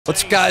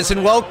What's up, guys,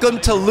 and welcome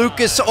to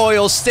Lucas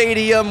Oil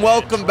Stadium.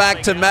 Welcome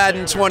back to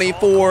Madden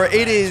 24.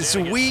 It is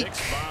week,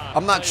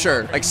 I'm not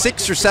sure, like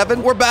 6 or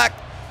 7. We're back.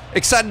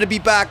 Excited to be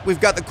back. We've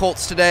got the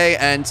Colts today,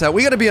 and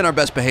we got to be on our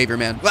best behavior,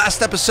 man.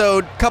 Last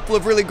episode, couple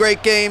of really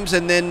great games,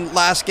 and then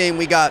last game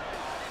we got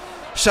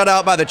shut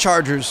out by the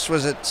Chargers.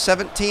 Was it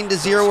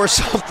 17-0 or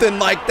something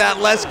like that?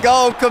 Let's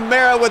go.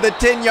 Kamara with a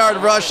 10-yard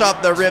rush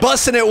off the rip,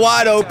 busting it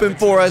wide open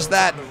for us.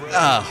 That,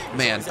 oh,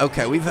 man.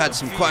 Okay, we've had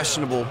some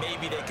questionable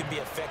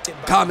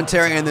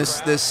commentary in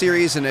this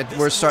series, and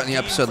we're starting the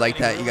episode like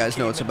that. You guys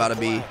know it's about to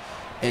be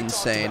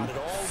insane.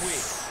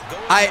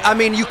 I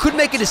mean, you could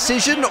make a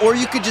decision, or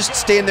you could just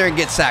stand there and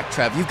get sacked,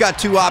 Trev. You've got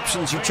two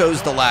options. You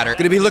chose the latter.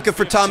 Going to be looking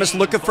for Thomas,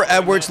 looking for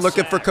Edwards,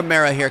 looking for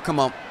Kamara here. Come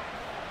on.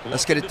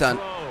 Let's get it done.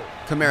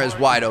 Kamara's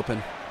wide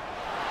open.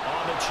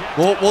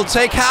 We'll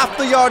take half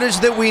the yardage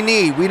that we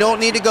need. We don't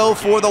need to go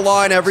for the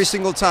line every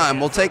single time.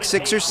 We'll take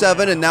 6 or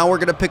 7, and now we're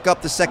going to pick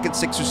up the second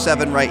 6 or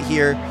 7 right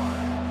here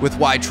with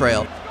wide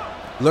trail.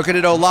 Looking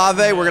at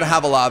Olave, we're going to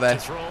have Olave.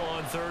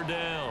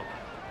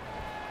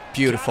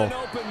 Beautiful.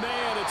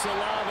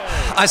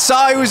 I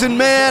saw he was in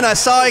man. I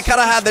saw he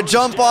kind of had the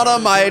jump on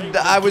him.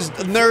 I was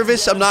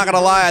nervous. I'm not going to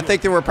lie. I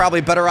think there were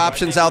probably better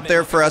options out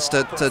there for us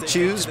to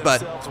choose,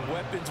 but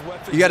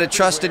you got to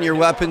trust in your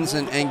weapons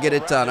and get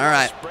it done. All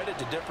right.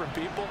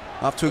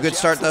 Off to a good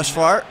start thus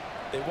far.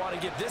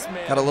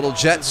 Got a little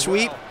jet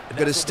sweep.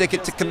 Going to stick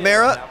it to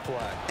Kamara,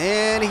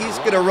 and he's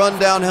going to run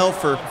downhill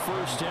for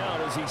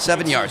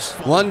 7 yards.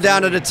 One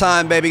down at a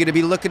time, baby. Going to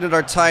be looking at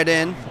our tight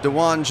end,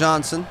 Dewan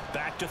Johnson.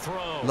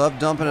 Love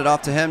dumping it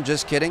off to him.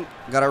 Just kidding.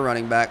 Got our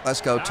running back.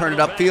 Let's go. Turn it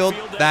upfield.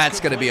 That's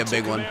going to be a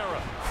big one.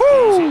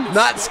 Whoo!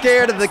 Not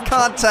scared of the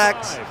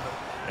contact.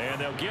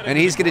 And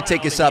he's going to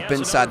take us up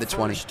inside the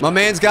 20. My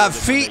man's got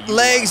feet,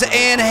 legs,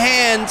 and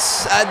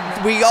hands.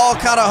 We all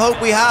kind of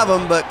hope we have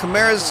them, but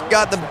Kamara's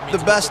got the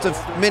best of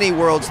many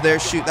worlds there.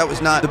 Shoot, that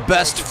was not the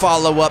best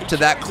follow-up to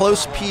that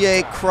close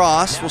PA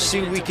cross. We'll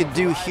see what we can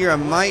do here. I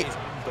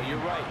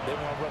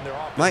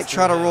might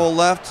try to roll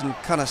left and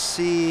kind of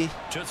see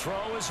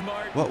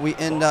what we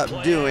end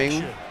up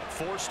doing.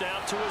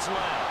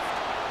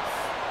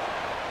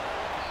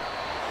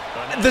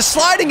 The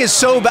sliding is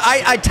so bad.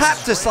 I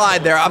tapped to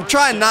slide there. I'm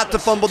trying not to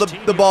fumble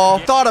the ball.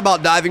 Thought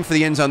about diving for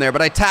the end zone there,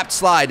 but I tapped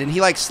slide, and he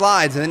like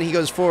slides, and then he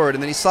goes forward,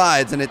 and then he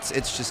slides, and it's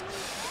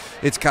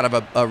kind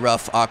of a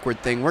rough,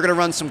 awkward thing. We're going to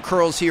run some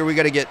curls here. We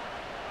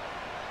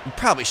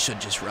probably should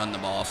just run the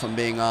ball, if I'm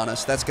being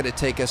honest. That's going to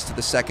take us to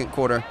the second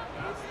quarter.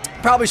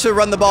 Probably should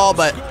run the ball,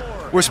 but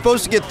we're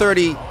supposed to get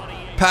 30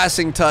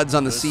 passing tuds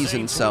on the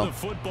season, so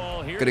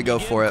going to go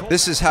for it.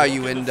 This is how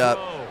you end up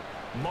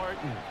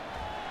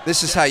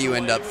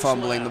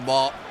fumbling the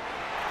ball.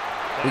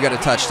 We got a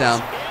touchdown.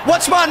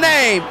 What's my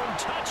name?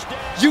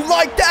 You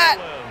like that?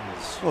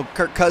 A little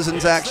Kirk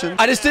Cousins action.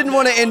 I just didn't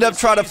want to end up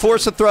trying to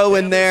force a throw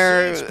in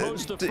there.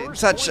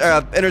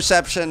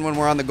 Interception when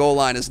we're on the goal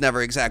line is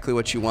never exactly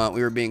what you want.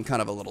 We were being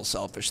kind of a little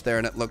selfish there,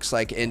 and it looks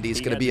like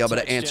Indy's going to be able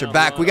to answer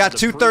back. We got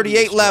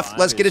 2:38 left.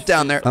 Let's get it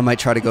down there. I might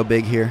try to go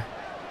big here.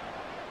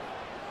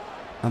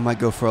 I might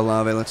go for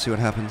Olave. Let's see what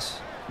happens.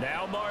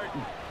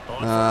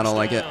 I don't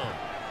like it.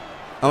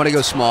 I'm going to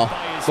go small,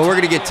 but we're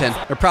going to get 10.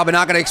 They're probably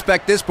not going to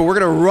expect this, but we're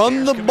going to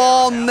run the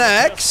ball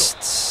next.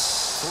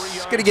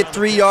 It's going to get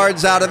 3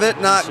 yards out of it.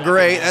 Not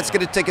great. That's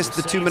going to take us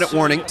to the 2-minute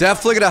warning.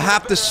 Definitely going to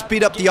have to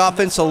speed up the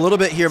offense a little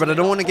bit here, but I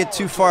don't want to get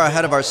too far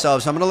ahead of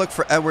ourselves. I'm going to look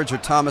for Edwards or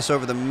Thomas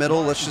over the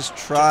middle. Let's just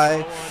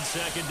try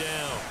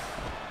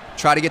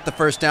to get the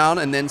first down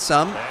and then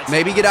some.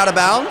 Maybe get out of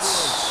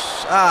bounds.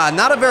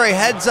 Not a very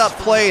heads-up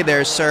play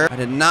there, sir. I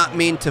did not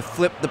mean to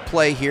flip the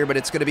play here, but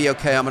it's going to be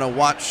okay. I'm going to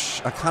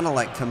watch. I kind of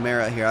like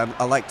Kamara here.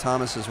 I like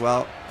Thomas as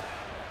well.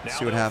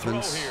 See what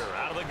happens.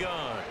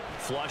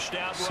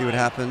 See what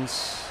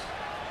happens.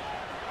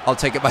 I'll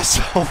take it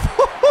myself.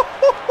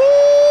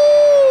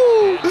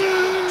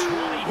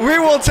 We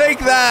will take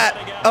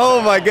that.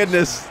 Oh, my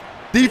goodness.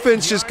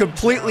 Defense just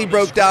completely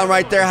broke down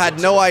right there.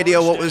 Had no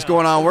idea what was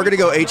going on. We're going to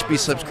go HB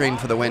slip screen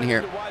for the win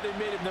here.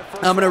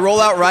 I'm going to roll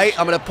out right.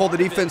 I'm going to pull the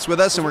defense with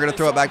us, and we're going to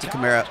throw it back to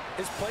Kamara.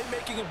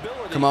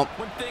 Come on.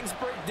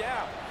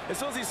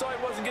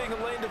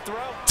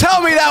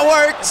 Tell me that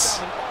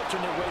works.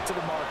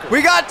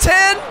 We got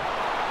 10.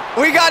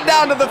 We got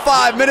down to the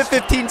 5. Minute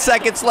 15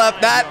 seconds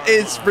left. That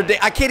is ridiculous.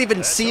 I can't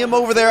even see him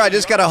over there. I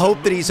just got to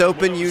hope that he's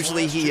open.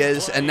 Usually he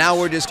is. And now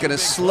we're just going to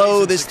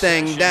slow this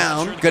thing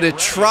down. Going to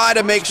try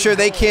to make sure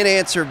they can't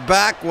answer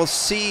back. We'll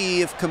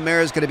see if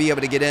Kamara's going to be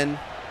able to get in.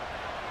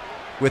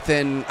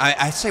 Within,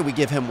 I say we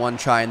give him one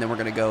try, and then we're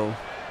gonna go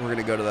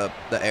to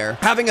the air.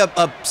 Having a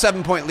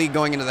 7-point lead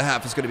going into the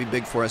half is gonna be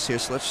big for us here.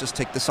 So let's just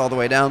take this all the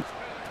way down.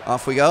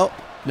 Off we go.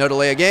 No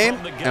delay of game,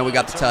 and we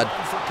got the tud.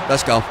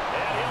 Let's go.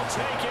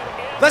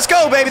 Let's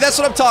go, baby. That's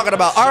what I'm talking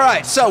about. All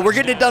right, so we're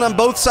getting it done on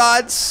both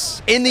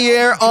sides. In the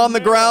air, on the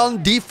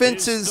ground.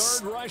 Defense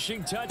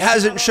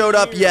hasn't showed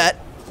up yet.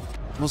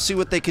 We'll see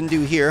what they can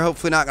do here.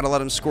 Hopefully not gonna let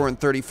them score in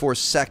 34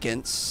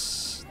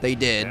 seconds. They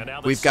did.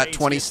 We've got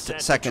 20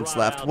 seconds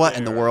left. What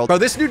in the world? Bro,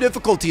 this new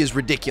difficulty is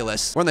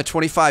ridiculous. We're on the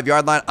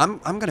 25-yard line. I'm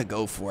going to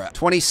go for it.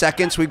 20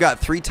 seconds. We've got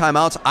 3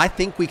 timeouts. I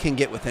think we can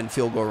get within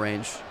field goal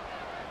range.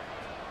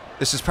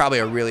 This is probably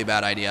a really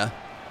bad idea.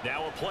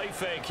 Now a play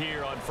fake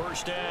here on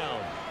first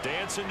down.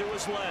 Dancing to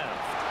his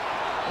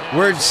left.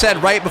 We're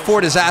said right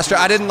before disaster.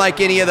 I didn't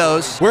like any of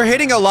those. We're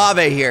hitting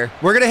Olave here.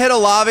 We're going to hit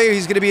Olave.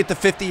 He's going to be at the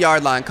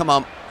 50-yard line. Come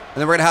on. And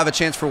then we're going to have a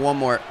chance for one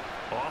more.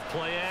 Off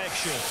play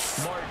action.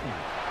 Martin.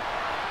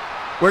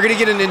 We're going to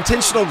get an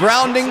intentional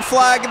grounding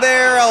flag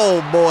there.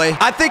 Oh, boy.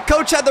 I think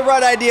Coach had the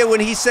right idea when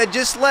he said,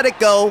 just let it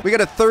go. We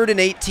got a 3rd and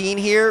 18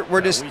 here.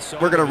 We're going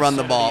to run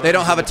the ball. They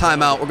don't have a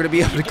timeout. We're going to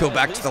be able to go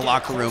back to the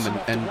locker room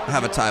and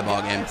have a tie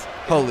ball game.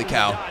 Holy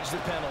cow.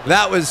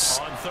 That was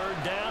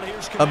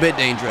a bit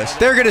dangerous.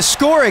 They're going to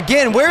score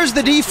again. Where's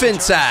the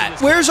defense at?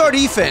 Where's our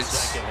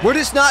defense? We're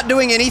just not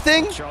doing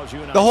anything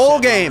the whole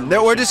game.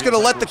 We're just going to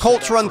let the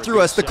Colts run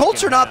through us. The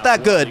Colts are not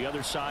that good.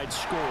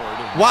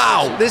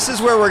 Wow, this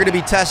is where we're going to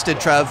be tested,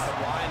 Trev.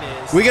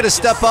 We got to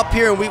step up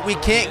here, and we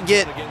can't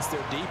get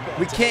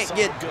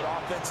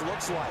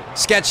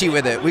sketchy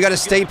with it. We got to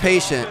stay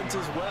patient.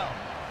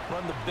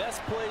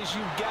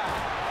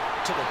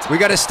 We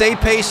got to stay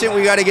patient.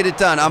 We got to get it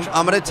done.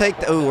 I'm going to take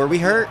the... Oh, are we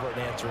hurt?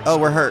 Oh,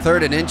 we're hurt.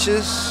 3rd and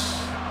inches.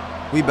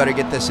 We better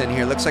get this in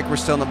here. Looks like we're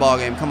still in the ball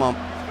game. Come on.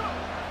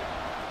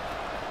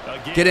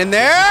 Get in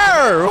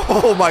there.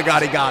 Oh, my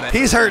God, he got it.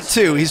 He's hurt,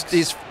 too.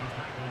 He's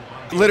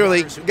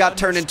literally got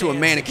turned into a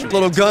mannequin.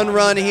 Little gun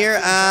run here.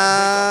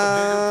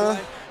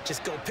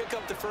 Just go pick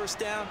up the first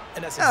down,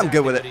 and that's I'm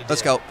good with it.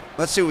 Let's go.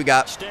 Let's see what we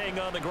got.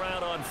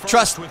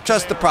 Trust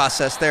the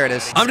process. There it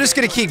is. I'm just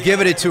going to keep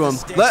giving it to him.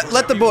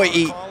 Let the boy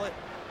eat.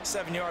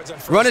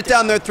 Run it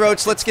down their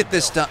throats. Let's get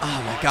this done.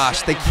 Oh, my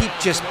gosh. They keep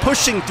just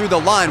pushing through the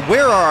line.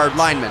 Where are our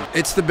linemen?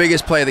 It's the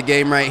biggest play of the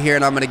game right here,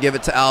 and I'm going to give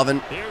it to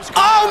Alvin.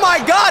 Oh,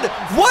 my God.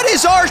 What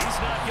is our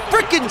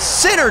freaking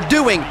center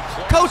doing?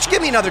 Coach,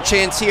 give me another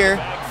chance here.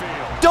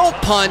 Don't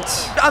punt.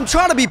 I'm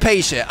trying to be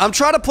patient. I'm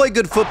trying to play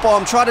good football.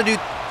 I'm trying to do...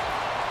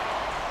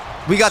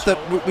 We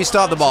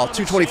still have the ball,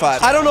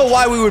 2:25. I don't know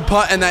why we would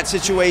punt in that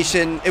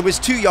situation. It was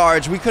 2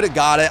 yards. We could have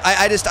got it.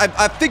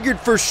 I figured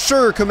for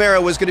sure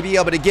Kamara was going to be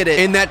able to get it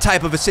in that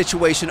type of a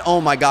situation. Oh,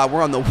 my God.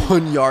 We're on the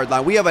 1-yard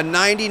line. We have a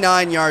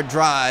 99-yard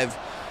drive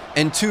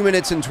in 2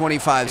 minutes and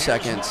 25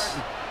 seconds.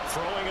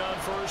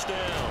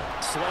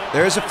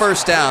 There's a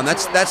first down.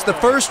 That's the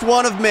first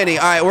one of many.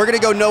 All right, we're going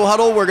to go no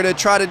huddle. We're going to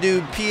try to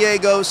do PA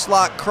go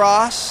slot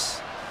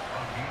cross.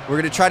 We're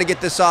going to try to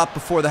get this off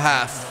before the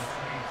half.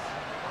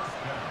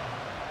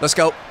 Let's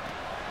go.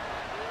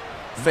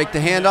 Fake the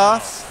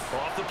handoff.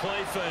 Off the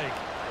play fake.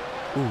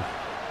 Ooh.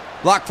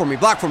 Block for me,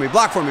 block for me,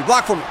 block for me,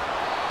 block for me.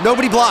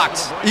 Nobody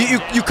blocked.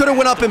 You could have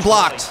went up and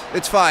blocked.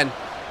 It's fine.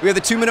 We have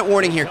the 2-minute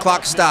warning here.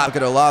 Clock stop. Look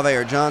at Olave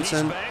or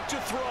Johnson.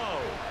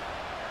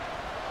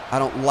 I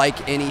don't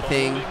like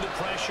anything.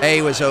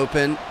 A was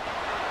open.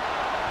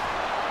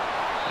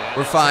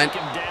 We're fine.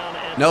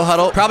 No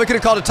huddle. Probably could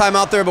have called a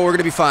timeout there, but we're going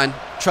to be fine.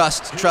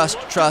 Trust, trust,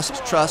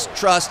 trust, trust,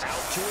 trust.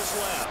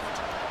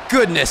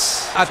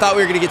 Goodness. I thought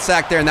we were going to get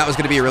sacked there, and that was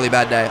going to be a really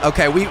bad day.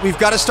 Okay, we've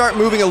got to start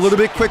moving a little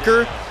bit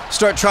quicker.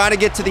 Start trying to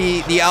get to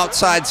the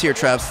outsides here,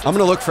 Trev. I'm going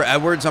to look for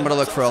Edwards. I'm going to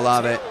look for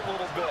Olave.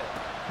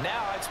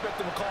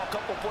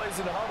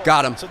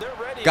 Got him.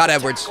 Got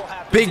Edwards.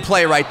 Big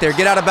play right there.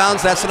 Get out of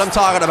bounds. That's what I'm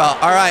talking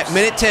about. All right,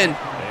 minute 10.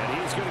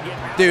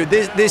 Dude,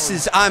 this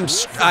is, I'm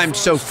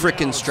so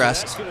freaking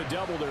stressed.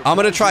 I'm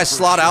going to try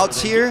slot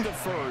outs here.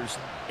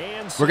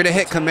 We're going to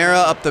hit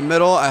Kamara up the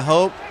middle, I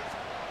hope,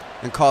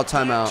 and call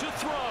timeout.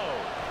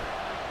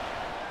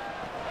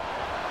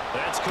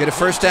 Get a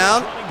first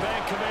down.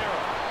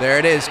 There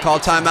it is. Call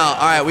timeout.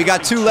 All right, we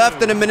got 2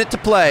 left and a minute to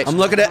play. I'm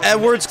looking at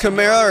Edwards,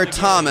 Kamara, or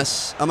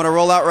Thomas. I'm going to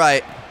roll out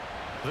right.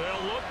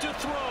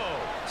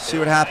 See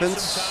what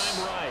happens.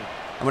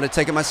 I'm going to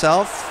take it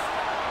myself.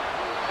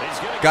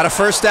 Got a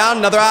first down,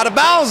 another out of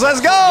bounds.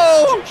 Let's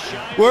go.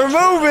 We're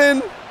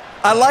moving.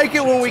 I like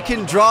it when we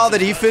can draw the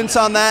defense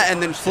on that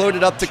and then float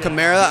it up to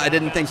Kamara. I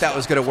didn't think that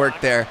was going to work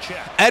there.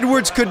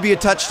 Edwards could be a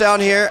touchdown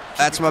here.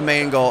 That's my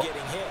main goal.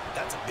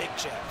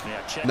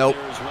 Nope.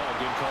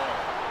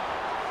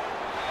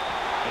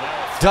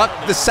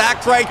 Ducked the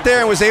sack right there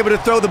and was able to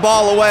throw the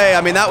ball away.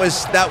 I mean, that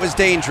was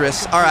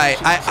dangerous. All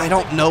right, I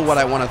don't know what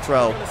I want to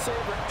throw.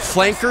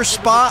 Flanker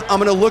spot. I'm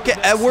going to look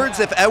at Edwards.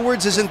 If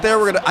Edwards isn't there,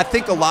 I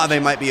think Olave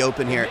might be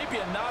open here.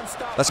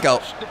 Let's go.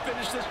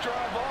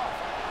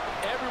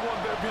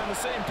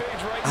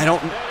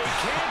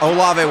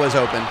 Olave was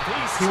open.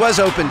 He was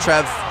open,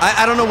 Trev.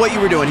 I don't know what you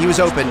were doing. He was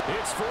open.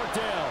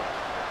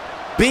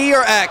 B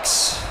or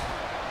X?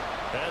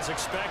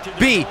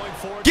 B.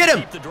 Get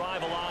him.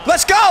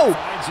 Let's go.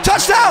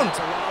 Touchdown.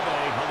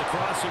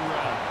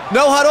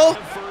 No huddle.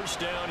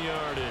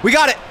 We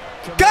got it.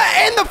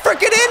 Got in the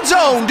freaking end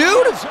zone,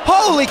 dude.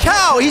 Holy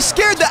cow. He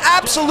scared the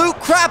absolute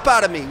crap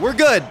out of me. We're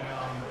good.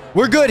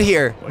 We're good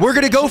here. We're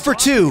going to go for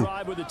 2.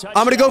 I'm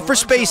going to go for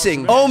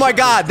spacing. Oh, my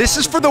God. This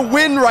is for the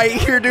win right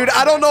here, dude.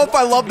 I don't know if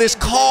I love this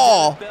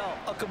call.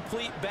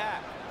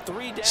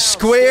 down.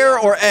 Square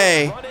or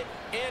A? Run it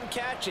and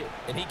catch it,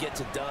 and he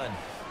gets it done.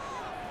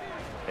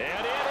 And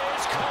it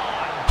is caught.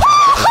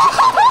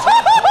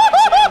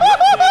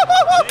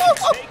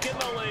 They've taken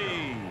the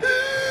lead.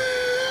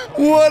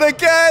 What a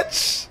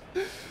catch!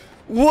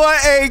 What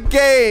a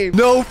game!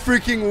 No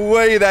freaking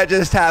way that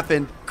just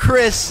happened.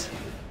 Chris,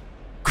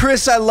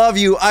 I love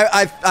you.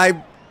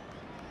 Yeah,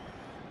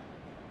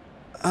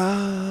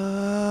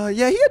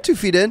 he had 2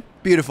 feet in.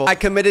 Beautiful. I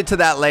committed to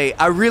that late.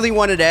 I really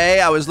wanted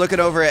A. I was looking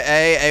over at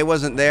A. A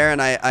wasn't there,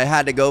 and I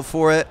had to go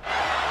for it.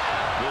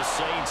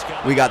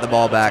 We got the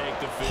ball back.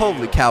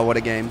 Holy cow, what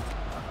a game.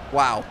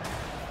 Wow.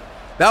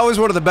 That was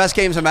one of the best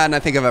games of Madden I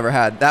think I've ever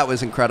had. That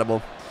was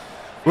incredible.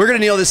 We're going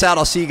to kneel this out.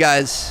 I'll see you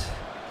guys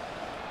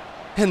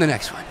in the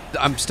next one.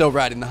 I'm still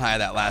riding the high of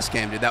that last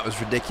game, dude. That was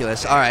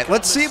ridiculous. All right,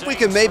 let's see if we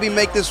can maybe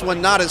make this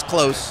one not as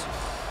close.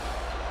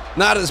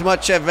 Not as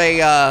much of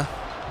a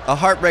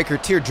heartbreaker,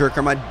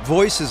 tearjerker. My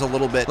voice is a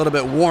little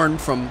bit worn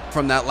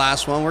from that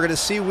last one. We're going to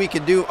see what we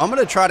can do. I'm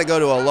going to try to go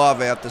to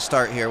Olave at the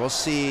start here. We'll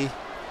see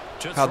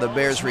how the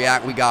Bears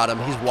react. We got him.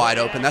 He's wide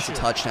open. That's a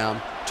touchdown.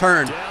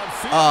 Turn.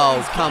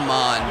 Oh, come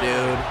on,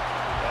 dude.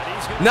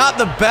 Not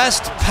the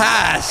best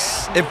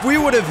pass. If we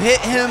would have hit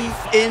him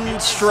in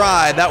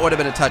stride, that would have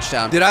been a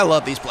touchdown. Dude, I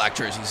love these black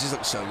jerseys. These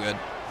look so good.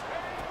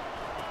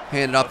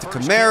 Hand it off to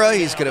Kamara.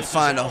 He's going to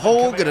find a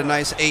hole, get a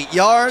nice 8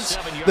 yards.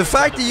 The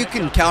fact that you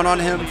can count on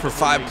him for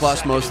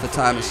 5+ most of the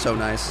time is so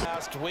nice.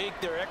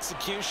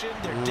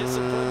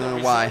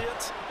 Why?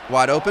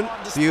 Wide open.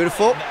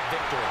 Beautiful.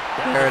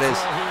 There it is.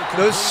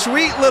 Those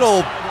sweet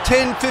little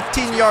 10,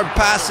 15-yard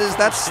passes,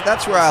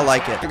 that's where I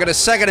like it. We're going to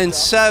 2nd and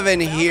 7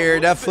 here.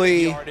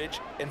 Definitely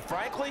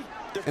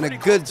in a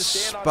good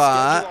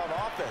spot.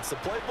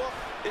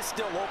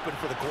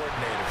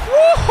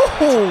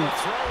 Woo!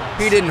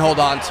 He didn't hold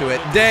on to it.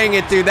 Dang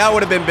it, dude. That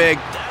would have been big.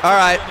 All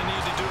right.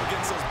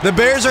 The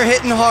Bears are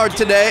hitting hard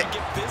today.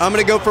 I'm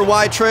going to go for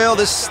wide trail.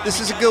 This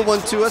is a good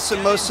one to us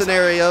in most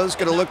scenarios.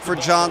 Going to look for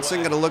Johnson.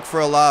 Going to look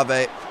for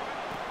Olave.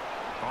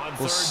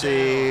 We'll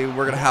see.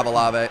 We're going to have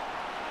Olave.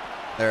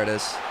 There it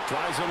is.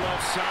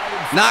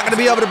 Not going to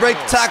be able to break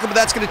the tackle, but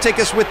that's going to take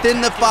us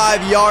within the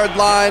 5-yard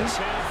line.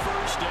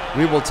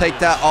 We will take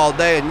that all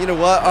day. And you know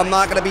what? I'm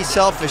not going to be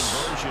selfish.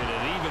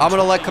 I'm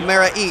going to let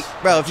Kamara eat.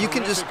 Bro, if you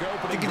can just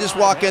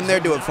walk in there,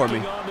 do it for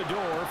me.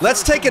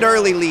 Let's take an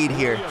early lead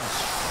here.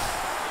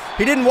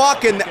 He didn't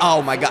walk in.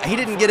 Oh, my God. He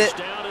didn't get it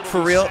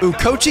for real. Ooh,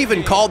 coach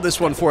even called this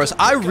one for us.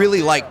 I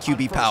really like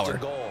QB power.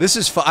 This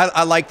is fun.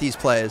 I like these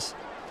plays.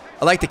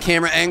 I like the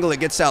camera angle. It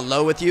gets down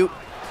low with you.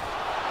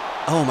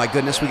 Oh, my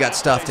goodness. We got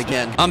stuffed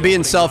again. I'm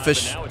being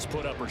selfish.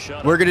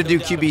 We're going to do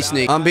QB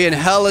sneak. I'm being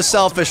hella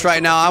selfish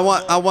right now.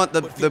 I want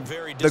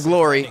the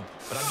glory.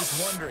 But I'm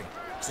just wondering,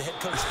 is the head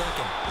coach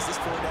thinking, is this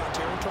 4-down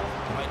territory?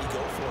 Might he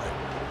go for it?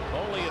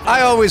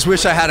 I always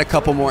wish I had a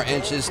couple more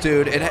inches,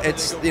 dude.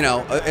 It's, you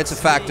know, it's a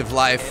fact of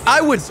life.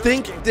 I would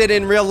think that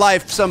in real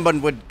life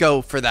someone would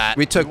go for that.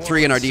 We took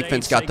 3 and our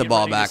defense got the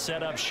ball back.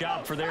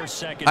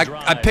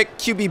 I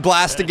picked QB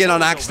blast again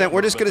on accident.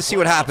 We're just going to see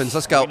what happens.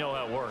 Let's go.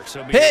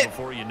 Hit!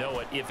 Before you know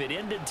it, if it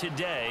ended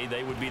today,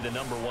 they would be the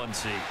 #1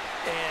 seed.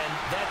 And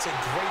that's a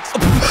great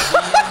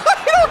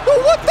I don't know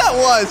what that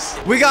was.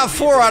 We got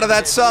 4 out of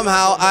that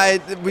somehow.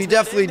 We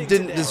definitely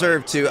didn't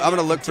deserve to. I'm going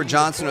to look for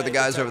Johnson or the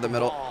guys over the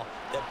middle.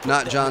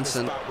 Not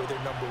Johnson.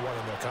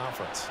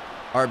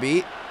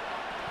 RB.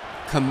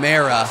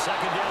 Kamara.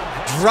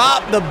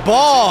 Drop the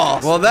ball.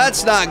 Well,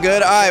 that's not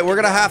good. All right, we're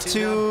going to have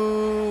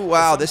to...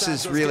 Wow, this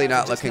is really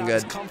not looking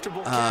good.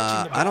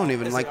 I don't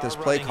even like this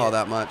play call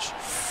that much.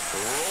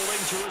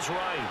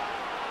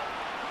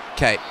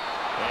 Okay.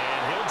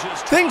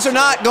 Things are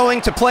not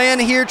going to plan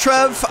here,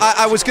 Trev.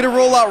 I was going to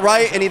roll out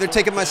right and either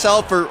take it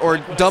myself or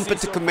dump it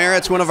to Kamara.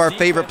 It's one of our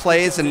favorite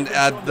plays, and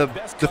the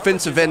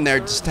defensive end there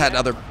just had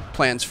other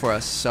plans for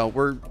us. So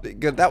we're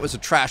good. That was a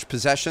trash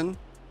possession,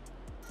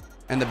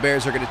 and the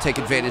Bears are going to take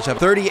advantage of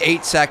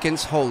 38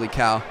 seconds. Holy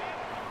cow.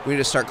 We need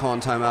to start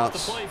calling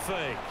timeouts.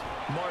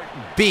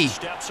 B.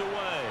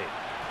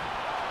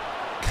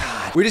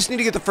 God. We just need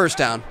to get the first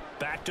down.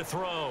 Back to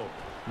throw.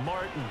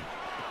 Martin.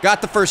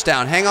 Got the first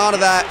down. Hang on to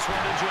that.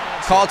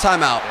 Call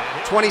timeout.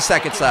 20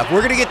 seconds left.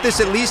 We're going to get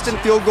this at least in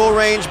field goal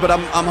range, but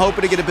I'm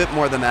hoping to get a bit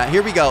more than that.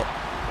 Here we go.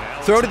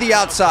 Throw to the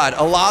outside.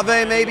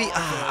 Olave maybe.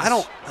 I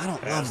don't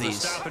love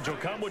these.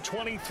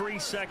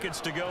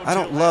 I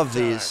don't love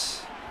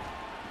these.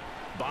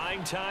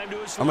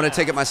 I'm going to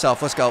take it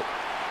myself. Let's go.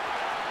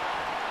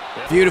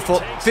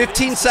 Beautiful.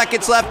 15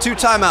 seconds left. 2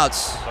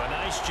 timeouts.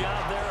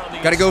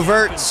 Got to go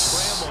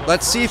verts.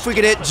 Let's see if we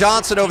can hit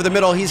Johnson over the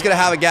middle. He's going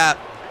to have a gap,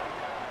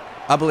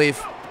 I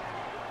believe.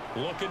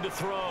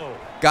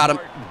 Got him.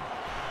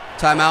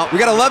 Timeout. We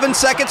got 11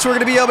 seconds. We're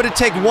going to be able to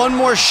take one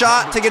more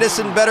shot to get us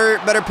in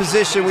better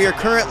position. We are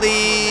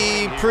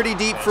currently pretty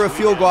deep for a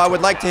field goal. I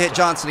would like to hit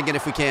Johnson again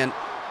if we can.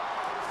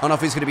 I don't know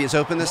if he's going to be as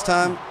open this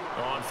time.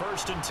 On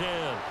 1st and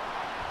 10.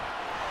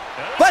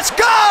 Let's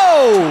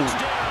go!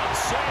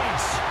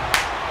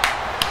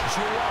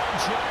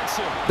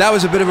 That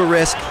was a bit of a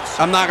risk.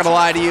 I'm not going to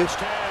lie to you.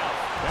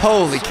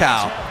 Holy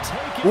cow.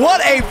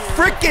 What a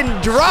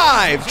freaking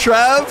drive,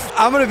 Trev.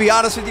 I'm going to be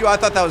honest with you. I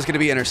thought that was going to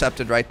be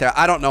intercepted right there.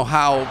 I don't know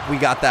how we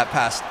got that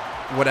past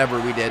whatever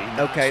we did.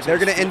 Okay, they're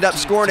going to end up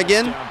scoring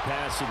again.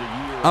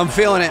 I'm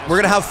feeling it.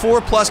 We're going to have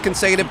 4+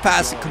 consecutive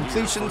pass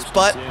completions,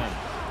 but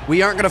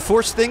we aren't going to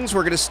force things.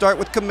 We're going to start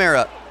with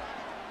Kamara.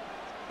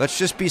 Let's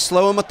just be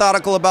slow and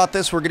methodical about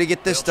this. We're going to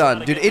get this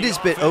done. Dude, it has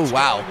been... Oh,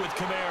 wow.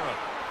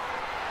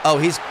 Oh,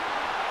 he's...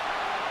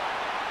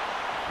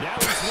 Now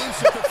he's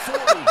loose at the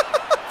 40.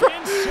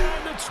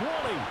 Inside the 20.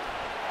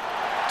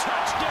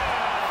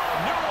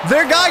 Touchdown.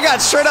 Their guy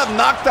got straight up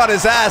knocked on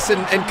his ass,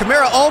 and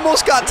Kamara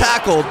almost got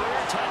tackled,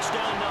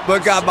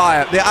 but got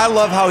by it. I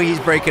love how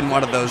he's breaking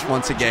one of those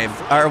once a game,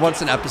 or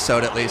once an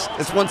episode at least.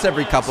 It's once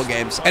every couple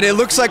games. And it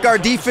looks like our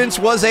defense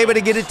was able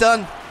to get it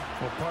done.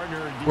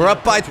 We're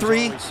up by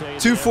 3,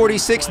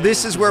 2:46.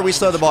 This is where we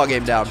slow the ball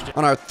game down.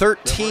 On our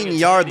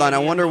 13-yard line, I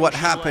wonder what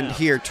happened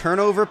here.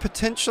 Turnover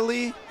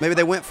potentially? Maybe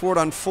they went for it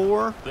on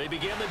 4.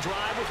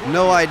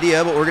 No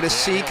idea, but we're going to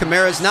see.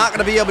 Kamara's not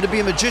going to be able to be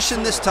a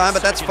magician this time,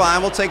 but that's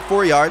fine. We'll take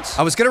 4 yards.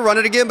 I was going to run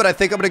it again, but I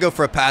think I'm going to go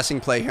for a passing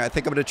play here. I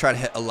think I'm going to try to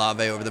hit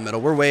Olave over the middle.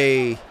 We're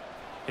way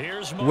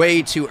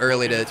too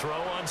early to...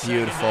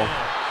 Beautiful.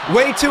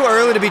 Way too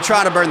early to be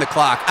trying to burn the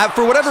clock.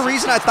 For whatever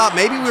reason, I thought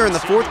maybe we were in the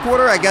 4th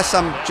quarter. I guess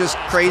I'm just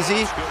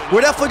crazy.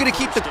 We're definitely going to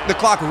keep the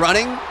clock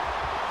running.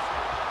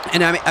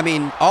 And I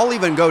mean, I'll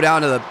even go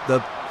down to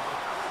the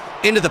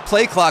end of the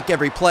play clock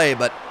every play,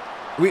 but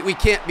we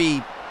can't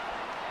be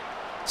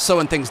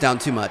slowing things down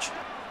too much.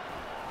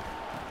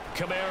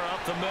 Kamara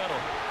up the middle.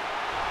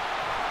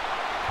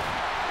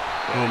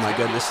 Oh my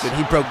goodness, dude.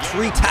 He broke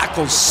 3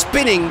 tackles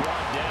spinning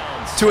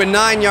to a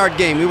 9-yard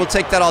game. We will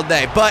take that all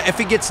day. But if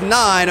he gets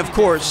 9, of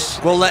course,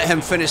 we'll let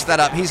him finish that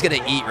up. He's going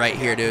to eat right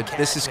here, dude.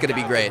 This is going to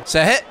be great.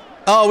 So hit.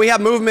 Oh, we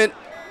have movement.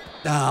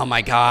 Oh,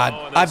 my God.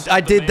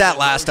 I did that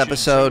last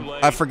episode.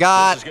 I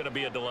forgot.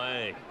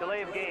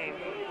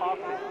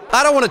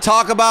 I don't want to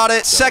talk about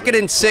it. 2nd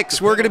and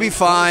 6. We're going to be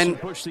fine.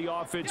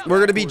 We're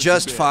going to be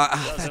just fine.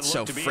 Oh, that's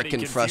so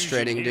freaking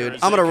frustrating, dude.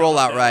 I'm going to roll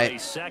out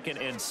right.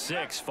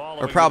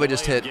 Or probably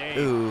just hit.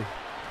 Ooh.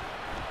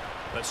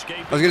 I was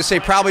going to say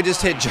probably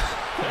just hit.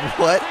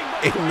 What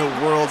in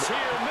the world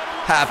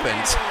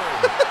happened?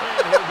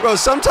 Bro,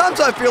 sometimes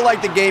I feel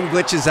like the game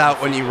glitches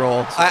out when you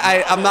roll.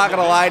 I'm not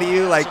going to lie to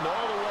you. Like,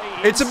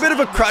 it's a bit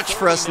of a crutch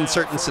for us in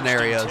certain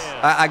scenarios.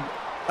 I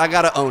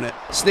got to own it.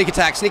 Sneak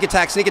attack, sneak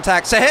attack, sneak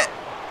attack. Say hit.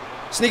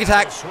 Sneak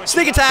attack,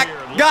 sneak attack.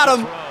 Got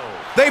him.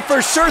 They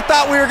for sure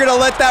thought we were going to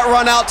let that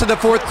run out to the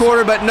 4th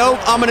quarter, but nope,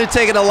 I'm going to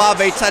take an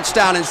Olave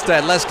touchdown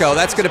instead. Let's go.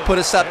 That's going to put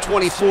us up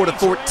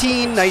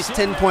 24-14. Nice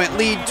 10-point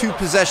lead,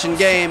 2-possession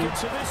game.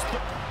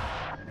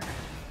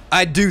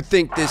 I do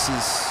think this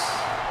is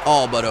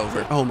all but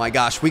over. Oh my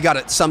gosh, we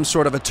got some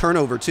sort of a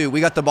turnover too. We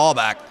got the ball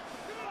back.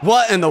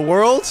 What in the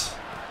world?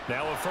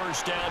 Now a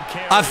first down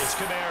carry is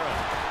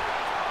Kamara.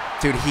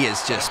 Dude, he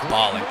is just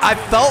balling. I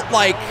felt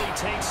like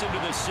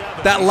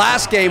that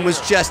last game was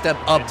just a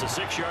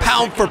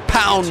pound for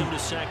pound,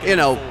 you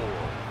know,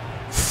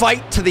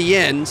 fight to the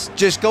end,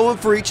 just going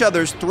for each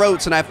other's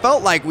throats. And I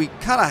felt like we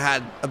kind of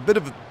had a bit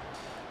of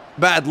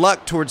bad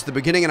luck towards the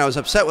beginning, and I was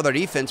upset with our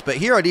defense. But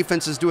here our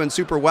defense is doing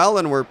super well,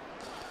 and we're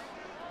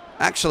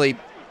actually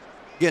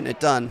getting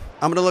it done.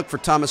 I'm going to look for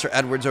Thomas or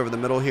Edwards over the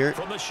middle here.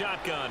 From the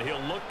shotgun, he'll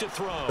look to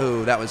throw.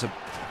 Ooh, that was a... And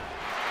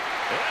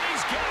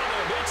he's got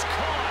him. It's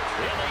caught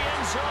in the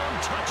end zone.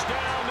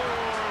 Touchdown, New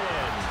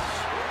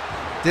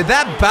Orleans. Did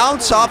that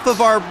bounce off of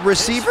our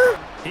receiver?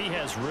 He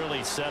has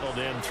really settled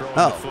in throwing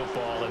the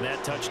football, and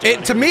that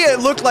touchdown. To me,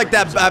 it looked like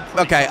that.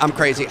 Okay, I'm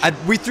crazy.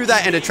 We threw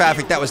that into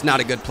traffic. That was not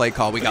a good play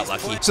call. We got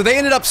lucky. So they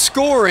ended up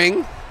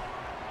scoring.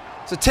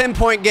 It's a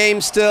 10-point game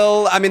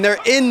still. I mean, they're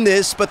in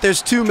this, but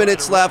there's 2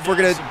 minutes left.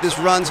 This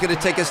run's gonna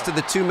take us to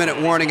the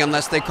 2-minute warning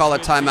unless they call a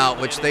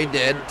timeout, which they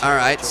did. All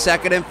right,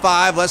 2nd and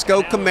 5. Let's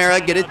go,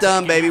 Kamara. Get it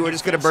done, baby. We're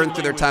just gonna burn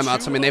through their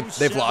timeouts. I mean,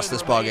 they've lost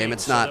this ball game.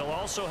 It's not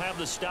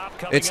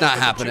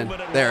happening.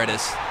 There it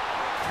is.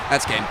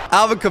 That's game.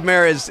 Alvin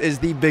Kamara is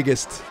the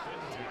biggest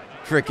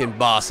freaking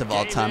boss of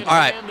all time. All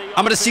right,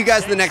 I'm gonna see you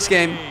guys in the next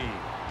game.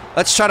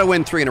 Let's try to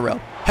win 3 in a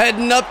row.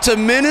 Heading up to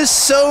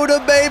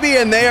Minnesota, baby,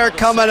 and they are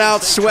coming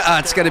out.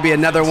 It's going to be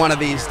another one of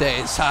these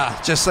days,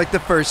 just like the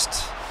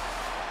first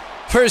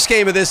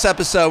game of this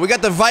episode. We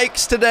got the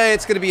Vikes today.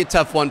 It's going to be a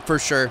tough one for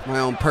sure.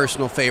 My own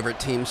personal favorite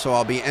team, so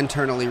I'll be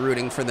internally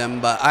rooting for them.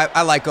 But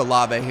I like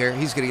Olave here.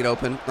 He's going to get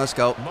open. Let's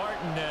go.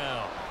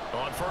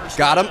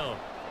 Got him.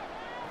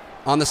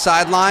 On the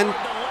sideline.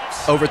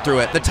 Overthrew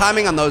it. The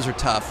timing on those are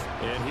tough.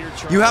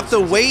 You have to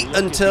wait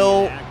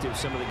until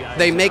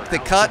they make the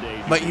cut,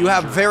 but you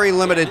have very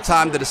limited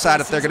time to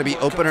decide if they're going to be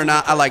open or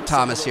not. I like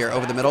Thomas here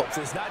over the middle.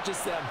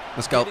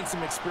 Let's go.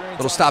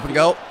 Little stop and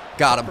go.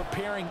 Got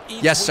him.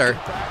 Yes, sir.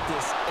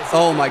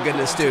 Oh, my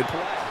goodness, dude.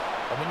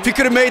 If you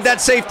could have made that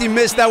safety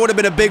miss, that would have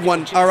been a big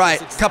one. All right,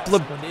 couple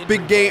of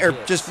big gain, or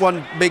just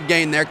one big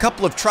gain there. A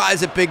couple of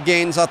tries at big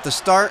gains off the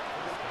start.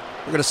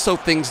 We're going to slow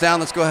things down.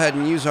 Let's go ahead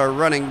and use our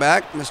running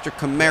back, Mr.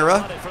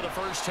 Kamara.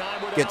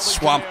 Gets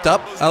swamped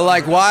up. I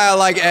like Y, I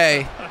like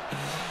A.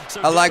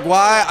 I like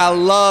Y. I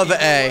love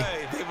A.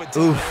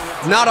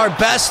 Oof. Not our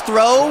best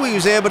throw. He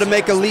was able to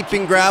make a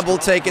leaping grab. We'll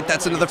take it.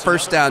 That's another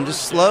first down.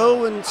 Just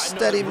slow and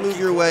steady. Move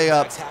your way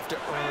up.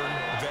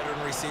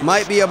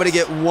 Might be able to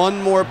get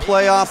one more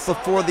play off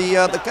before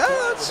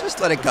let's just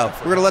let it go.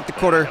 We're going to let the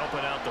quarter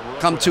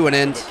come to an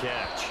end.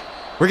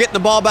 We're getting the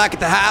ball back at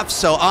the half,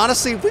 so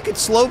honestly, if we could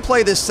slow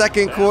play this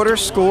second quarter,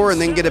 score,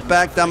 and then get it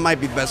back, that might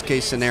be best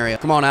case scenario.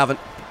 Come on, Alvin.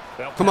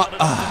 Come on.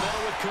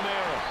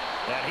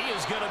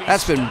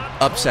 That's been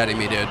upsetting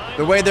me, dude.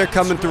 The way they're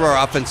coming through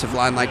our offensive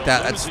line like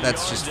that,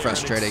 that's just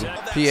frustrating.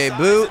 PA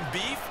boot.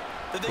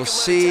 We'll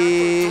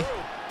see.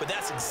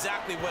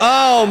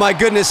 Oh, my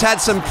goodness.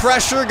 Had some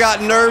pressure,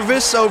 got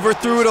nervous,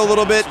 overthrew it a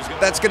little bit.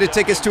 That's going to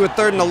take us to a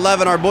 3rd and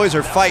 11. Our boys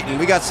are fighting.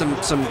 We got some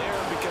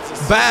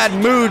bad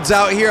moods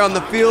out here on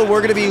the field.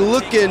 We're going to be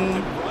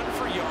looking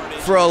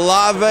for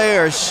Olave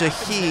or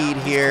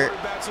Shaheed here.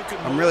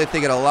 I'm really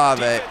thinking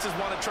Olave.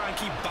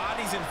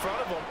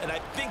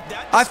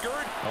 I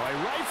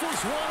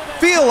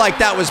feel like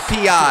that was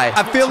PI.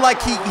 I feel like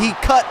he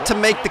cut to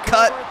make the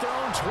cut,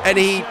 and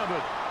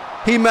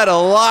he met a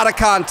lot of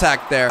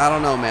contact there. I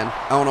don't know, man.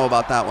 I don't know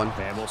about that one.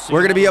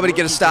 We're going to be able to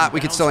get a stop. We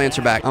can still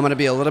answer back. I'm going to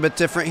be a little bit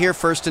different here.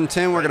 1st and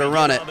 10. We're going to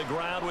run it.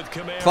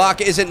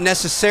 Clock isn't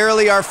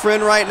necessarily our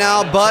friend right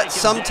now, but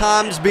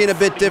sometimes being a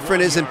bit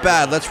different isn't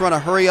bad. Let's run a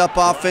hurry-up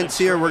offense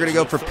here. We're going to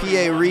go for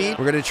PA Reed.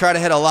 We're going to try to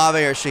hit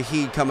Olave or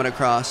Shaheed coming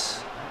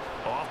across.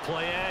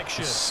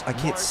 I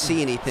can't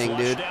see anything,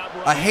 dude.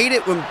 I hate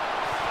it when...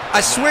 I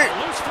swear...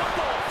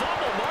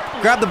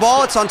 Grab the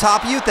ball. It's on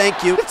top of you.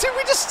 Thank you. Dude,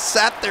 we just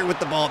sat there with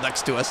the ball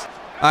next to us.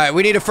 All right,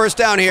 we need a first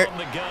down here.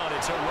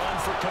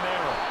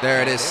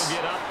 There it is.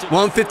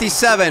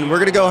 157. We're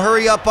going to go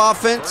hurry-up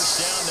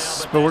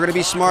offense, but we're going to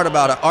be smart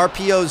about it.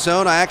 RPO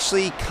zone. I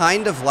actually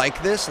kind of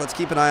like this. Let's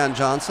keep an eye on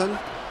Johnson.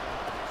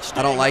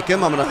 I don't like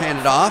him. I'm going to hand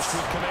it off.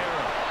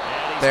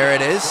 There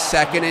it is.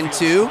 2nd and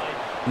 2.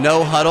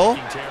 No huddle.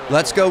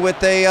 Let's go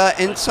with a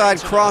inside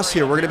cross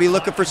here. We're going to be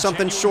looking for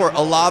something short.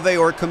 Olave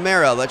or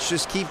Kamara. Let's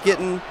just keep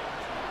getting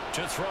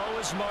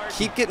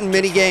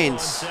mini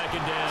gains.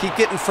 Keep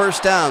getting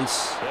first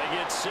downs.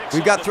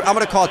 We've got I'm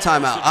going to call a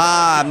timeout.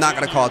 I'm not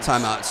going to call a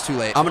timeout. It's too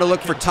late. I'm going to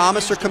look for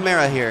Thomas or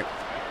Kamara here.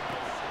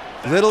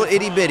 Little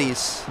itty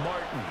bitties.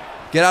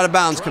 Get out of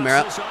bounds,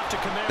 Kamara.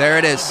 There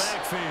it is.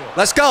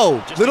 Let's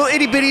go. Little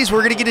itty bitties. We're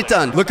going to get it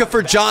done. Looking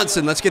for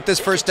Johnson. Let's get this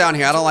first down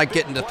here. I don't like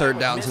getting to 3rd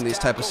downs in these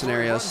type of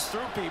scenarios.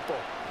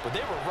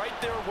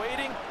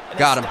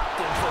 Got him.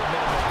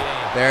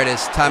 There it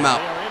is.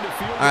 Timeout.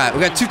 All right,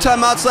 we got 2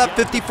 timeouts left,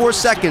 54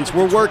 seconds.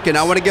 We're working.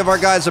 I want to give our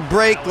guys a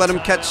break, let them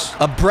catch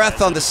a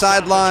breath on the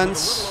sidelines.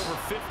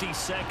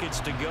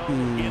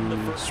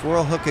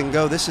 Swirl, hook, and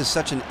go. This is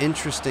such an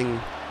interesting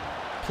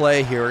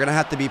play here. We're going to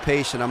have to be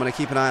patient. I'm going to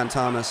keep an eye on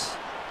Thomas.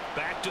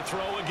 Back to throw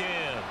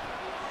again.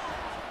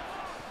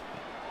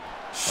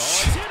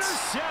 Oh, it's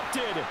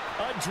intercepted.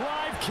 A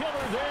drive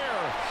killer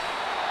there.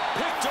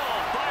 Picked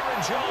off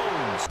Byron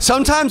Jones.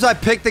 Sometimes I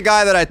pick the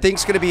guy that I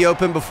think's going to be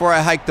open before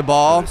I hike the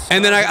ball,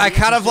 and then I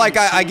kind of like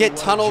I get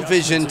tunnel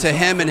vision to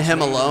him and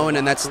him alone,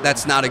 and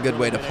that's not a good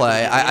way to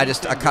play. I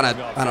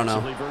don't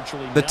know.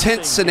 The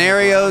tense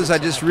scenarios, I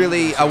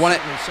want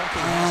it.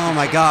 Oh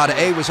my God,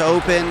 A was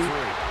open.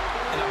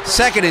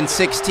 2nd and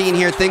 16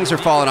 here. Things are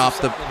falling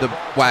off the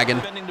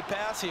wagon.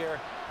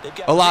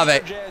 Olave.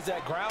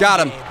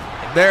 Got him.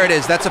 There it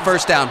is. That's a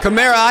first down.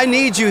 Kamara, I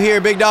need you here,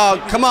 big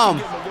dog. Come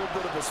on.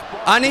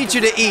 I need you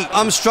to eat.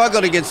 I'm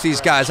struggling against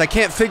these guys. I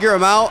can't figure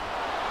him out.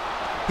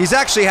 He's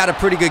actually had a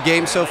pretty good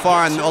game so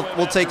far, and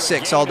we'll take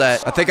 6 all day.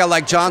 I think I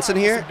like Johnson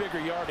here.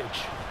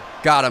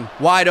 Got him.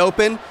 Wide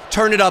open.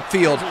 Turn it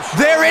upfield.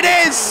 There it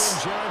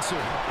is!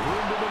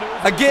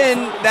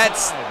 Again,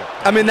 that's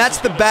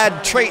the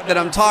bad trait that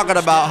I'm talking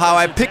about, how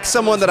I pick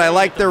someone that I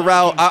like their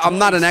route. I'm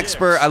not an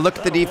expert. I look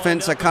at the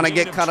defense. I kind of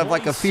get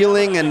like a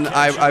feeling, and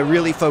I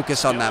really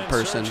focus on that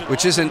person,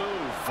 which isn't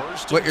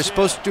what you're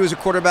supposed to do as a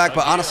quarterback,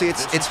 but honestly,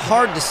 it's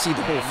hard to see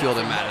the whole field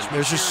in Madden.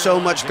 There's just so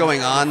much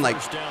going on. Like,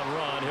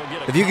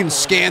 if you can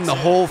scan the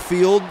whole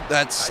field,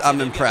 I'm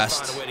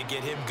impressed.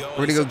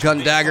 We're gonna go gun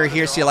dagger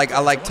here. See, I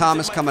like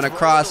Thomas coming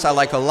across. I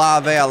like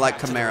Olave. I like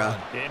Kamara.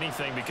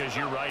 Anything, because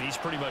you're right. He's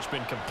pretty much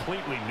been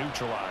completely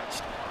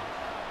neutralized.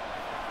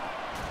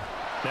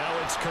 Now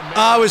it's Kamara.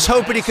 I was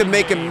hoping he could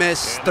make him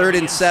miss. 3rd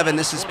and 7.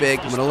 This is big.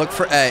 I'm gonna look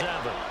for A.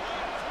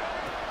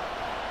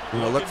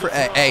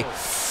 A.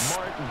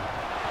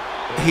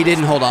 He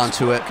didn't hold on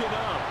to it.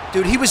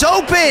 Dude, he was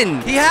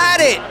open. He had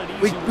it.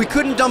 We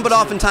couldn't dump it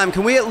off in time.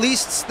 Can we at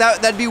least,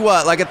 that'd be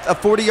what? Like a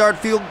 40-yard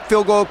field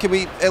goal? Can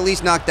we at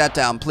least knock that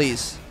down,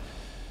 please?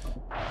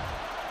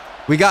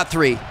 We got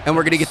 3, and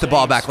we're going to get the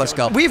ball back. Let's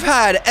go. We've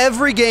had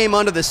every game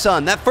under the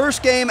sun. That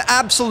first game,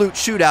 absolute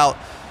shootout.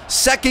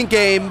 Second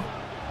game,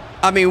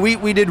 I mean,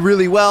 we did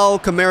really well.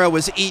 Kamara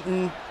was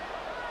eaten.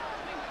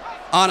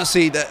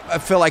 Honestly, I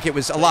feel like it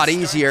was a lot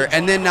easier.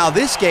 And then now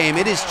this game,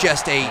 it is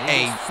just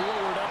a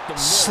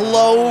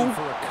slow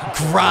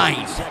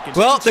grind.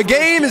 Well, the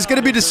game is going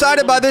to be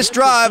decided by this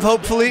drive,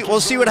 hopefully.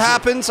 We'll see what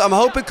happens. I'm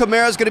hoping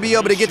Kamara's going to be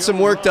able to get some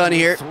work done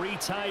here.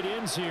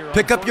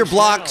 Pick up your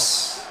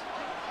blocks.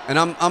 And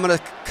I'm going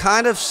to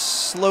kind of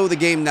slow the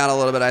game down a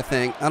little bit, I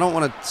think. I don't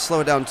want to slow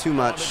it down too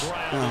much.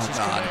 Oh,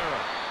 God.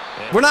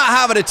 We're not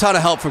having a ton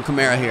of help from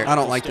Kamara here. I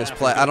don't like this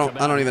play. I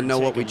don't even know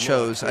what we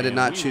chose. I did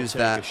not choose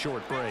that.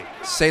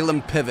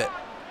 Salem pivot.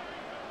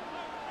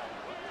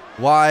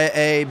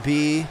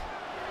 Y-A-B.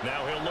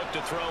 Now he'll look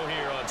to throw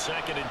here on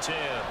 2nd and 10.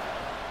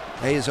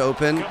 A is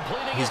open.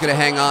 He's going to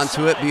hang on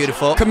to it.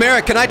 Beautiful.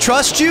 Kamara, can I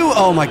trust you?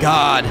 Oh, my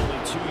God.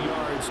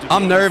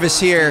 I'm nervous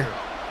here.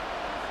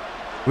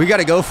 We got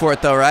to go for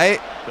it, though, right?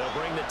 They'll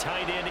bring the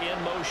tight end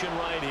in motion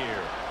right here.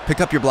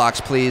 Pick up your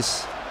blocks,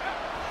 please.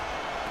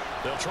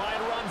 They'll try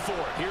and run for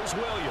it. Here's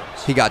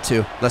Williams. He got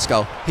 2. Let's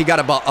go. He got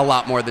a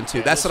lot more than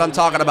 2. That's what I'm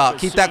talking about.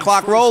 Keep that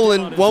clock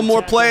rolling. One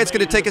more play. It's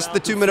going to take us to the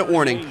 2-minute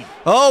warning.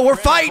 Oh, we're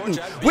fighting.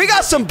 We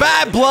got some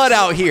bad blood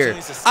out here.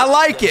 I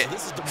like it.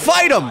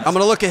 Fight them. I'm going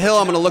to look at Hill.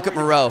 I'm going to look at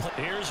Moreau.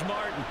 Here's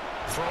Martin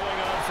throwing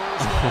on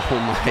first. Oh,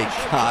 my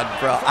God,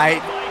 bro.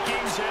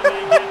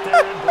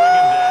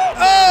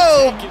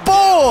 Oh,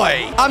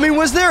 boy. I mean,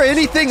 was there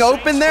anything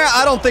open there?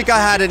 I don't think I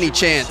had any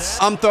chance.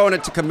 I'm throwing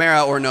it to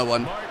Kamara or no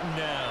one. Martin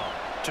now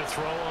to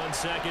throw on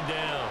 2nd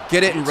down.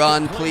 Get it and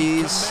run,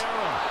 please.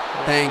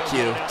 Thank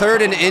you.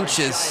 3rd and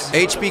inches.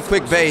 HB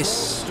quick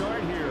base.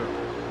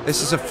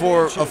 This is a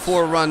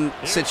four run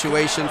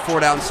situation,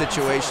 4-down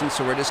situation,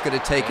 so we're just going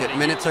to take it.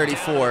 Minute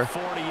 34.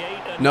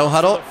 No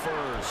huddle.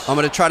 I'm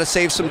going to try to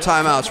save some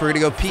timeouts. We're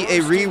going to go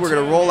P.A. Reed. We're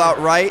going to roll out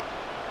right.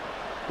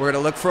 We're going to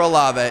look for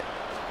Olave.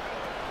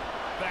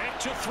 Back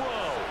to throw.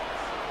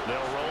 They'll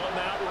roll him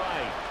out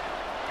right.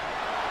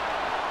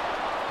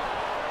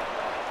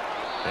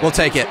 We'll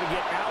take it.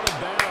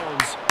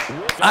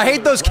 I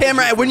hate those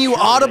camera, when you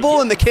audible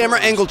and the camera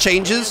angle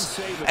changes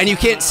and you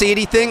can't see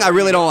anything, I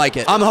really don't like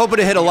it. I'm hoping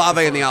to hit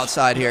Olave on the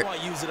outside here.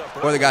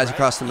 Or the guys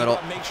across the middle.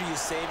 Make sure you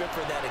save it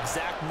for that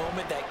exact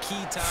moment, that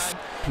key time.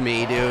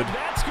 Me, dude.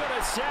 That's going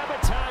to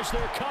sabotage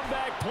their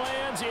comeback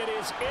plans. It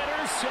is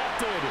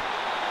intercepted.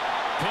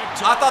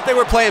 I thought they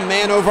were playing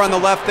man over on the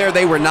left there.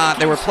 They were not.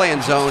 They were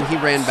playing zone. He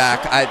ran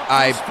back.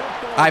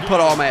 I put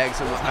all my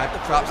eggs in. I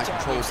dropped my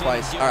controller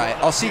twice. All right.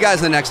 I'll see you guys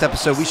in the next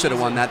episode. We should have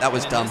won that. That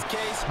was dumb.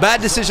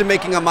 Bad decision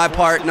making on my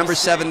part. Number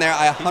 7 there.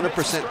 I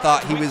 100%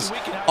 thought he was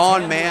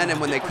on man, and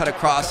when they cut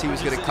across, he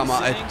was going to come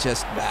on.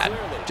 Just bad.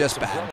 Just bad.